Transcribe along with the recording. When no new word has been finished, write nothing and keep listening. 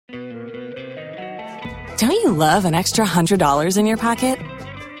Don't you love an extra $100 in your pocket?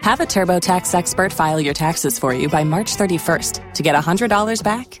 Have a TurboTax expert file your taxes for you by March 31st to get $100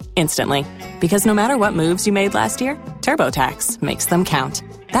 back instantly. Because no matter what moves you made last year, TurboTax makes them count.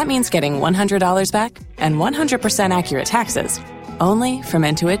 That means getting $100 back and 100% accurate taxes, only from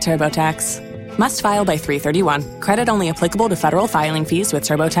Intuit TurboTax. Must file by 3/31. Credit only applicable to federal filing fees with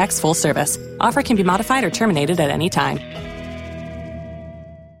TurboTax full service. Offer can be modified or terminated at any time.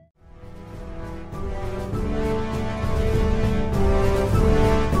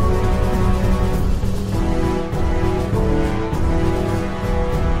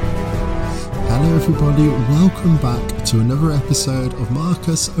 Hello everybody, welcome back to another episode of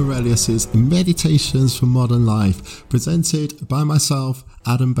Marcus Aurelius's Meditations for Modern Life, presented by myself,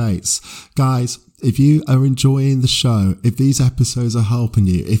 Adam Bates. Guys, if you are enjoying the show, if these episodes are helping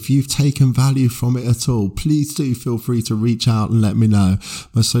you, if you've taken value from it at all, please do feel free to reach out and let me know.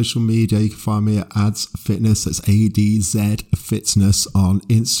 My social media, you can find me at Ads Fitness, that's ADZ Fitness on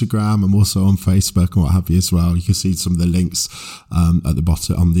Instagram. I'm also on Facebook and what have you as well. You can see some of the links at the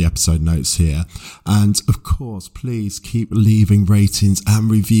bottom on the episode notes here. And of course, please keep leaving ratings and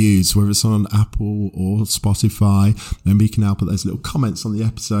reviews, whether it's on Apple or Spotify. Then we can help put those little comments on the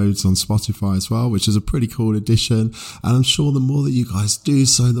episodes on Spotify as well, which is a pretty cool addition. And I'm sure the more that you guys do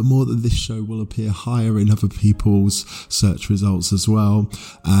so, the more that this show will appear higher in other people's search results as well,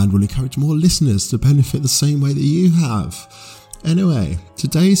 and will encourage more listeners to benefit the same way that you have. Anyway,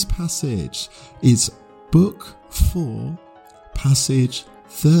 today's passage is Book 4, Passage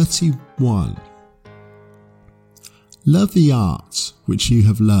 31. Love the art which you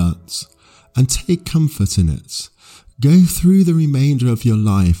have learnt, and take comfort in it. Go through the remainder of your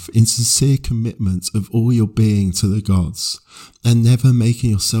life in sincere commitment of all your being to the gods, and never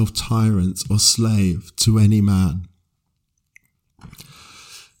making yourself tyrant or slave to any man.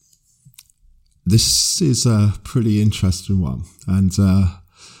 This is a pretty interesting one, and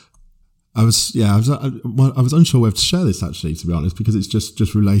I was unsure whether to share this actually, to be honest, because it's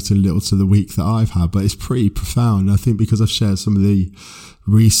just related a little to the week that I've had, but it's pretty profound. I think because I've shared some of the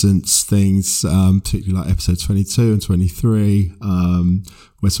recent things, particularly like episode 22 and 23,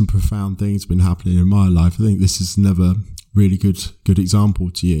 where some profound things have been happening in my life. I think this is another really good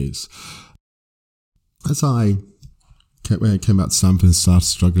example to use. As when I came back to Stamford and started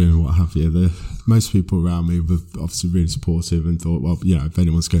struggling and what have you, most people around me were obviously really supportive and thought, well, you know, if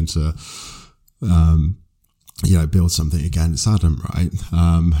anyone's going to, build something again, it's Adam, right?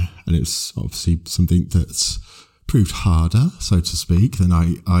 And it's obviously something that's proved harder, so to speak, than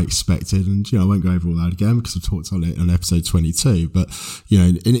I expected. And, you know, I won't go over all that again because I talked on it on episode 22, but, you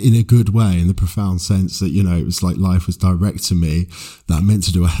know, in a good way, in the profound sense that, you know, it was like life was direct to me, that I meant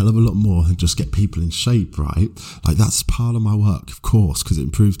to do a hell of a lot more than just get people in shape, right? Like, that's part of my work, of course, because it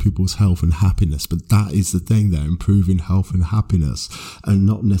improves people's health and happiness. But that is the thing there, improving health and happiness, and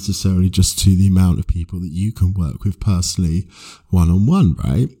not necessarily just to the amount of people that you can work with personally, one-on-one,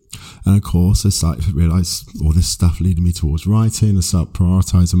 right? And of course, I started to realise all this stuff leading me towards writing. I started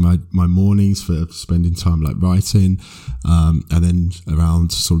prioritising my mornings for spending time like writing, and then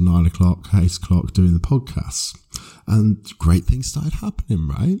around sort of 9 o'clock, 8 o'clock doing the podcasts. And great things started happening,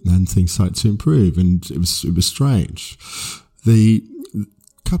 right? And things started to improve, and it was strange. The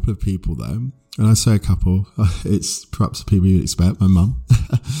couple of people though, and I say a couple, it's perhaps the people you'd expect, my mum.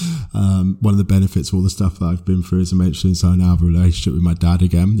 One of the benefits of all the stuff that I've been through, as I mentioned, is I now have a relationship with my dad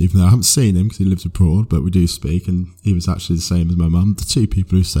again, even though I haven't seen him because he lives abroad, but we do speak, and he was actually the same as my mum. The two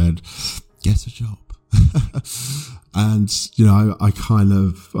people who said, get a job. And, you know, I kind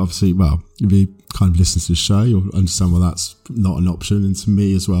of, obviously, well, if you kind of listen to the show, you'll understand why that's not an option. And to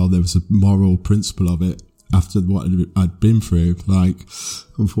me as well, there was a moral principle of it after what I'd been through. Like,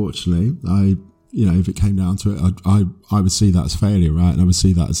 unfortunately, if it came down to it, I would see that as failure, right? And I would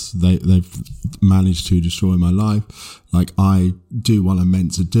see that as they've managed to destroy my life. Like, I do what I'm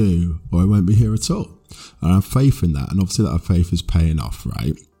meant to do, or I won't be here at all. And I have faith in that. And obviously that faith is paying off,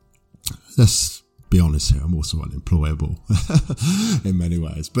 right? Let's be honest here, I'm also unemployable in many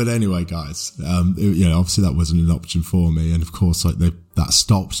ways. But anyway, guys, obviously that wasn't an option for me. And of course, like that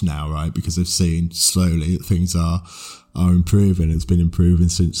stopped now, right? Because they've seen slowly that things are improving. It's been improving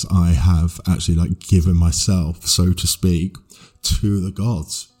since I have actually like given myself, so to speak, to the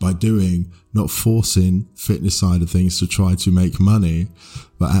gods by doing, not forcing fitness side of things to try to make money,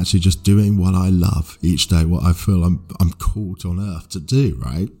 but actually just doing what I love each day, what I feel I'm called on earth to do,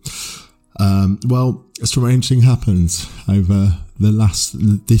 right? Well, a strange thing happened over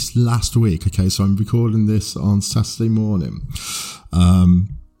this last week. Okay, so I'm recording this on Saturday morning.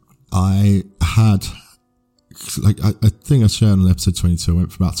 I had I think I shared on episode 22, I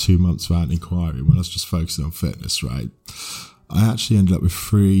went for about 2 months without an inquiry when I was just focusing on fitness, right? I actually ended up with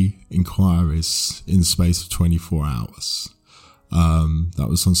 3 inquiries in the space of 24 hours. That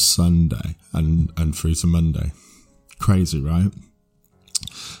was on Sunday and through to Monday. Crazy, right?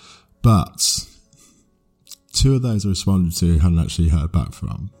 But 2 of those I responded to hadn't actually heard back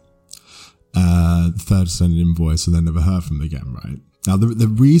from. The third sent an invoice and then never heard from them again, right? Now, the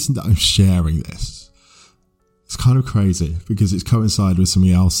reason that I'm sharing this, it's kind of crazy because it's coincided with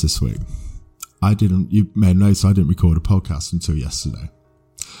something else this week. You may have noticed I didn't record a podcast until yesterday.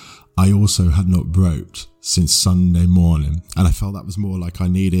 I also had not wrote since Sunday morning, and I felt that was more like I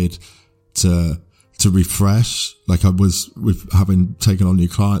needed to refresh. Like I was, with having taken on new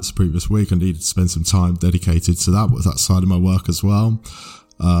clients the previous week, I needed to spend some time dedicated to that side of my work as well.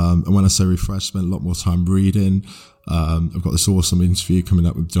 And when I say refresh, spend a lot more time reading. I've got this awesome interview coming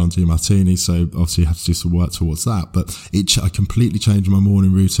up with John D. Martini, so obviously I have to do some work towards that. But I completely changed my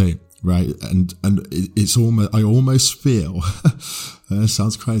morning routine, right? And it's almost, I almost feel, it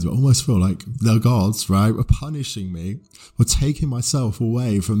sounds crazy, but I almost feel like the gods, right, were punishing me for taking myself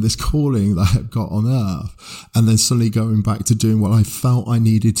away from this calling that I've got on earth, and then suddenly going back to doing what I felt I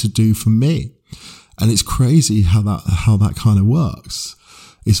needed to do for me. And it's crazy how that kind of works.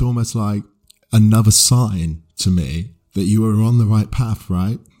 It's almost like another sign to me that you are on the right path,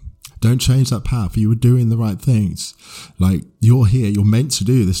 right? Don't change that path. You were doing the right things. Like, you're here, you're meant to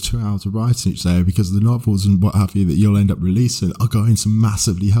do this 2 hours of writing each day, because the novels and what have you that you'll end up releasing are going to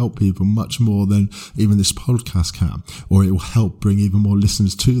massively help people, much more than even this podcast can, or it will help bring even more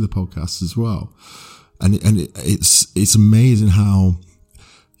listeners to the podcast as well. And it's amazing how,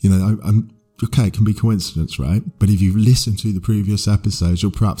 okay, it can be coincidence, right? But if you've listened to the previous episodes,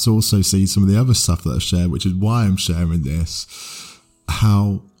 you'll perhaps also see some of the other stuff that I've shared, which is why I'm sharing this,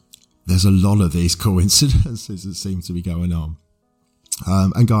 how there's a lot of these coincidences that seem to be going on.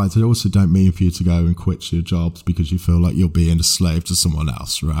 And guys, I also don't mean for you to go and quit your jobs because you feel like you're being a slave to someone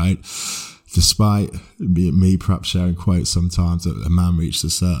else, right? Despite me perhaps sharing quotes sometimes that a man reached a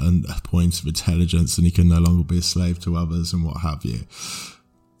certain point of intelligence and he can no longer be a slave to others and what have you.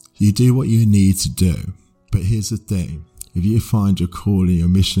 You do what you need to do. But here's the thing. If you find your calling, your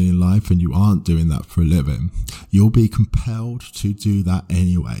mission in life, and you aren't doing that for a living, you'll be compelled to do that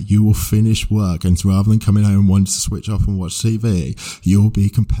anyway. You will finish work, and rather than coming home and wanting to switch off and watch TV, you'll be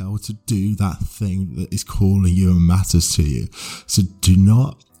compelled to do that thing that is calling you and matters to you. So do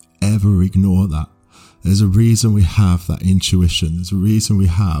not ever ignore that. There's a reason we have that intuition. There's a reason we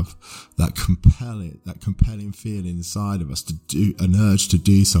have that compelling feeling inside of us to do, an urge to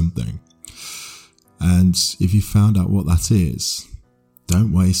do something. And if you found out what that is,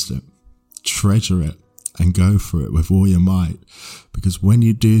 don't waste it. Treasure it and go for it with all your might. Because when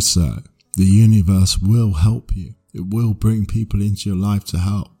you do so, the universe will help you. It will bring people into your life to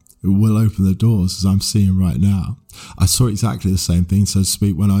help. It will open the doors, as I'm seeing right now. I saw exactly the same thing, so to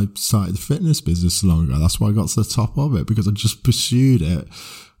speak, when I started the fitness business so long ago. That's why I got to the top of it, because I just pursued it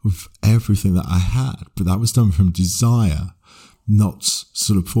with everything that I had. But that was done from desire, not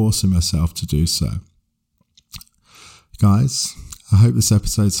sort of forcing myself to do so. Guys, I hope this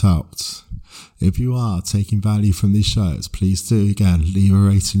episode's helped. If you are taking value from these shows, please do, again, leave a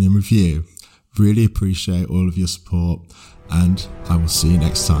rating and review. Really appreciate all of your support, and I will see you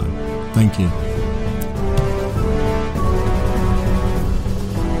next time. Thank you.